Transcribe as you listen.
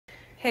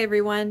Hey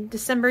everyone,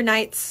 December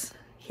nights,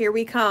 here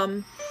we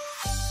come.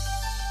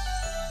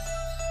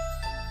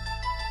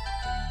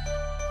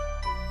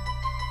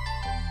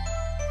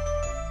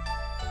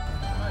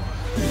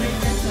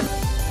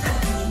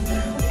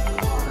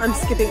 I'm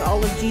skipping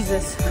all of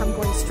Jesus. I'm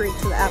going straight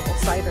to the apple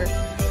cider.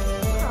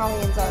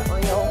 Italians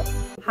aren't real.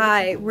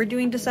 Hi, we're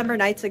doing December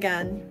nights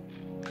again,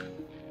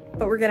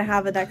 but we're gonna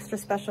have an extra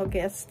special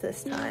guest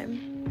this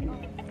time.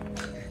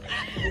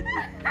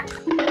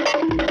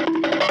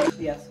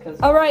 Yes, because.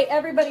 All right,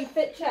 everybody,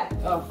 fit check.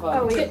 Oh,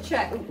 fuck. Oh, fit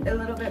check. A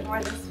little bit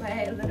more this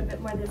way, a little bit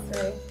more this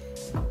way.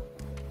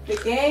 The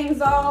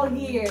gang's all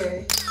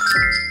here.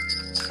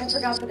 I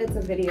forgot that it's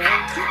a video.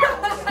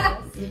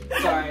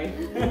 Sorry.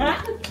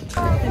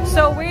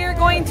 So we're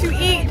going to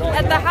eat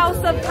at the House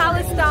of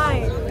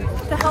Palestine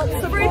to help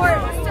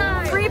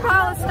support Free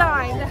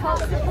Palestine to help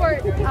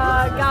support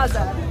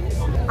Gaza.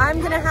 I'm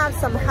gonna have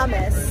some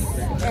hummus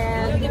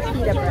and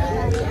pita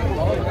bread.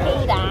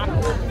 Pita?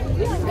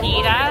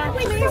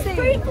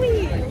 Amazing.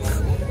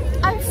 Please.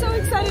 I'm so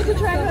excited to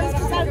try those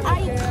because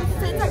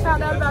since I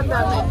found out about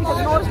them, because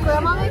Noah's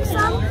grandma makes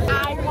them,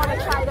 I want to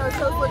try those.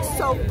 Those look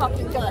so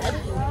fucking good.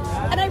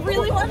 And I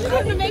really wanted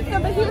him to make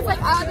them, but he was like,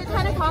 they're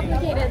kind of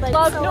complicated. Like,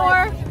 Love so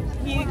Nor,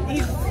 he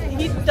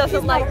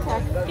doesn't like,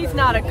 he's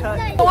not a cook.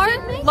 Nor,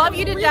 love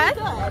you to death.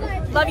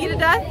 Love you to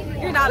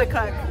death. You're not a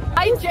cook.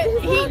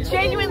 He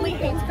genuinely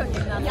hates cooking.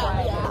 That's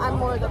why. Yeah, I'm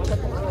more the cook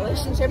in the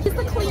relationship. He's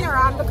the cleaner,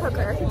 I'm the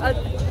cooker.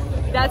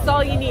 That's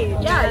all you need.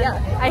 Yeah.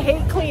 I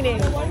hate cleaning.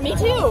 Me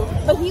too,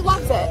 but he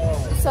loves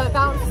it, so it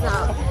balances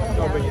out.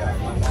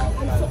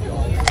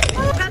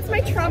 That's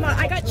my trauma.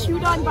 I got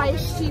chewed on by a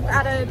sheep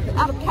at a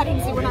petting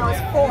zoo when I was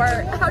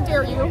 4. How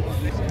dare you?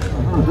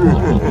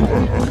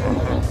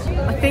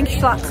 I think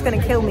Schlatt's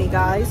gonna kill me,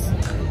 guys.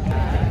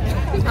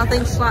 I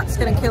think Schlatt's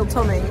gonna kill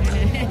Tommy.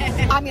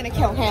 I'm gonna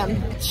kill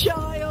him.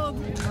 Child.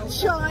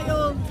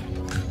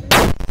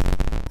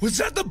 Was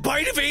that the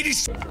bite of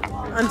 80s?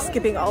 I'm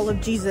skipping all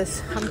of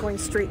Jesus. I'm going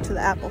straight to the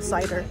apple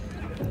cider.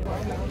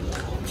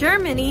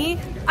 Germany.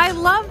 I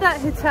love that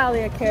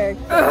Hitalia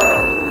character.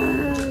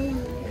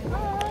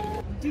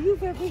 Do you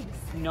wear wigs?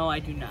 No, I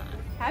do not.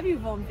 Have you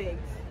worn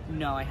wigs?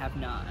 No, I have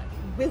not.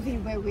 Will you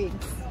wear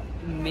wigs?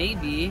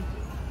 Maybe.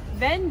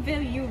 When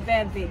will you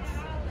wear wigs?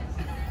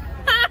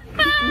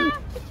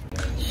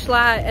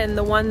 Schlatt and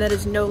the one that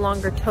is no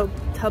longer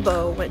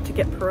Tubbo went to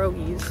get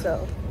pierogies,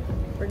 so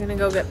we're gonna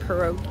go get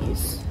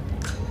pierogies.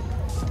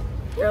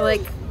 They're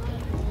like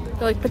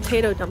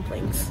potato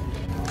dumplings.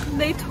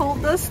 They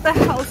told us the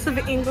House of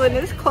England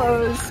is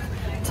closed.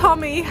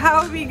 Tommy,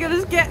 how are we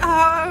gonna get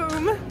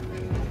home?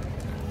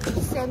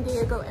 San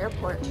Diego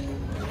Airport.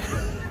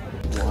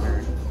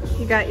 Water.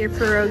 You got your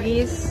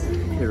pierogies?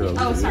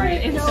 Oh,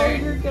 sorry. Insert.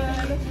 No, you're good.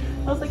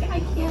 I was like, I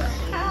can't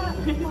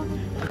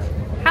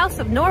have. House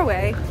of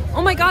Norway.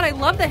 Oh my god, I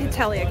love that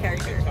Hitalia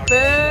character. Boo!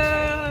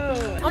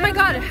 Oh my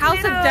god, House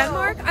of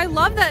Denmark. I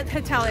love that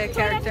Hitalia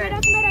character.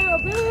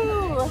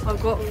 I'll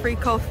go free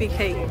coffee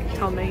cake,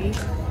 Tommy.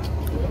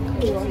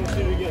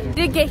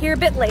 Did get here a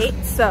bit late,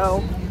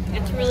 so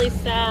It's really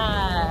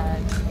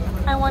sad.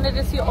 I wanted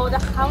to see all the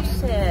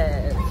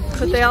houses.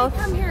 but they all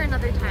Come here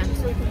another time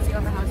so we can see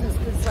all the houses.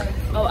 Cause like,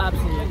 Oh,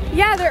 absolutely.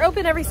 yeah, they're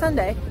open every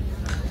Sunday.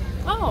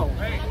 Oh.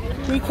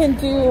 We can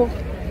do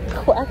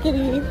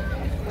Quackity,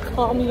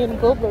 Tommy,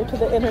 and Wilbur to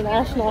the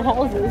international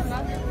houses.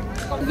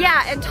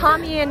 yeah, and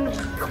Tommy and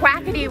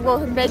Quackity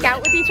will make out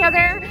with each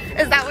other.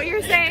 Is that what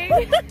you're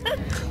saying?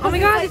 Oh my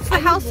god,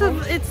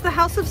 it's the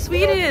House of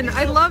Sweden.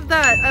 I love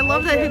that. I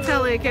love that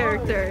Hitalia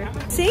character.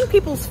 Seeing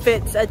people's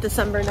fits at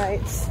December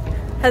nights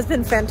has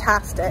been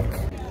fantastic.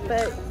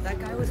 But That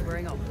guy was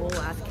wearing a whole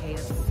ass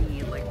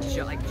KFC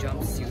like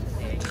jumpsuit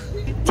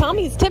thing.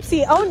 Tommy's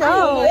tipsy. Oh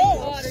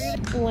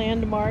no.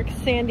 Landmark,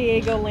 San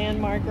Diego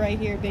landmark right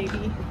here,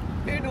 baby.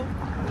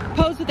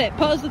 Pose with it.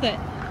 Pose with it.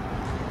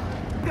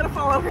 I'm gonna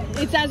fall over.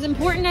 It's as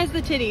important as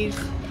the titties.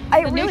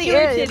 It The really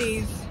nuclear is.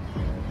 titties.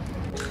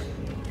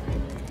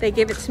 They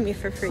gave it to me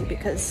for free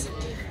because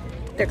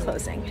they're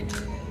closing.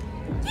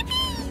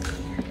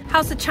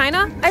 House of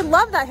China. I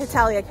love that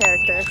Hitalia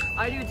character.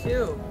 I do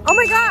too. Oh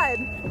my god.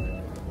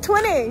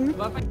 Twinning.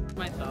 What if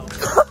I myself?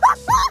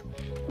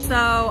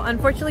 So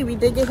unfortunately we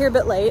did get here a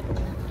bit late.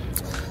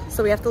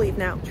 So we have to leave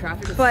now.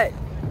 Traffic is But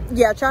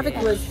yeah, traffic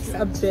was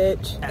a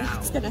bitch.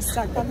 It's gonna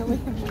suck on the way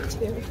home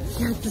too.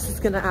 Yeah, this is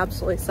gonna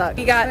absolutely suck.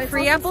 We got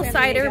free apple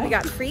cider, we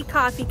got free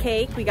coffee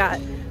cake, we got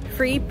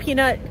free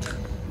peanut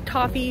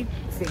toffee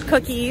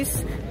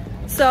cookies.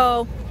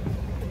 So,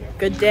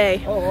 good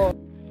day. Oh.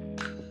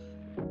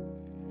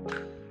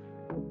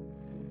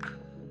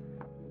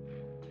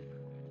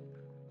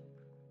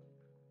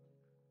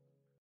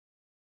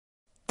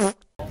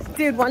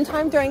 Dude, one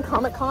time during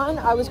Comic-Con,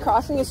 I was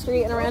crossing the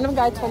street and a random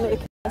guy told me to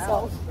kill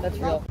myself. That's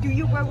real. Do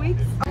you wear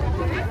wigs?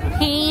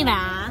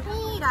 Peter.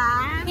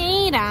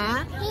 Peter.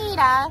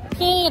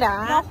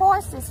 Peter. The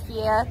horse is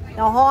here.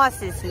 The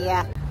horse is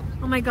here.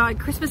 Oh my god,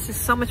 Christmas is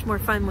so much more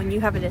fun when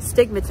you have an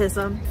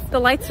astigmatism. The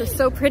lights are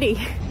so pretty.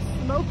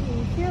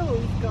 Smoking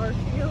kills,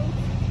 Garfield.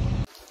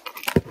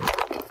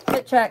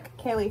 check.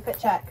 Kaylee, fit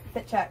check.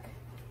 Fit check.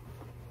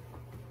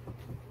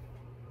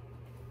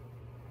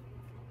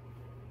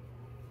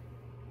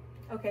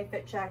 Okay,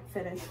 fit check.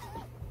 Finished.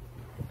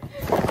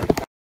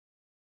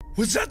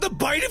 Was that the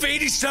bite of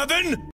 87?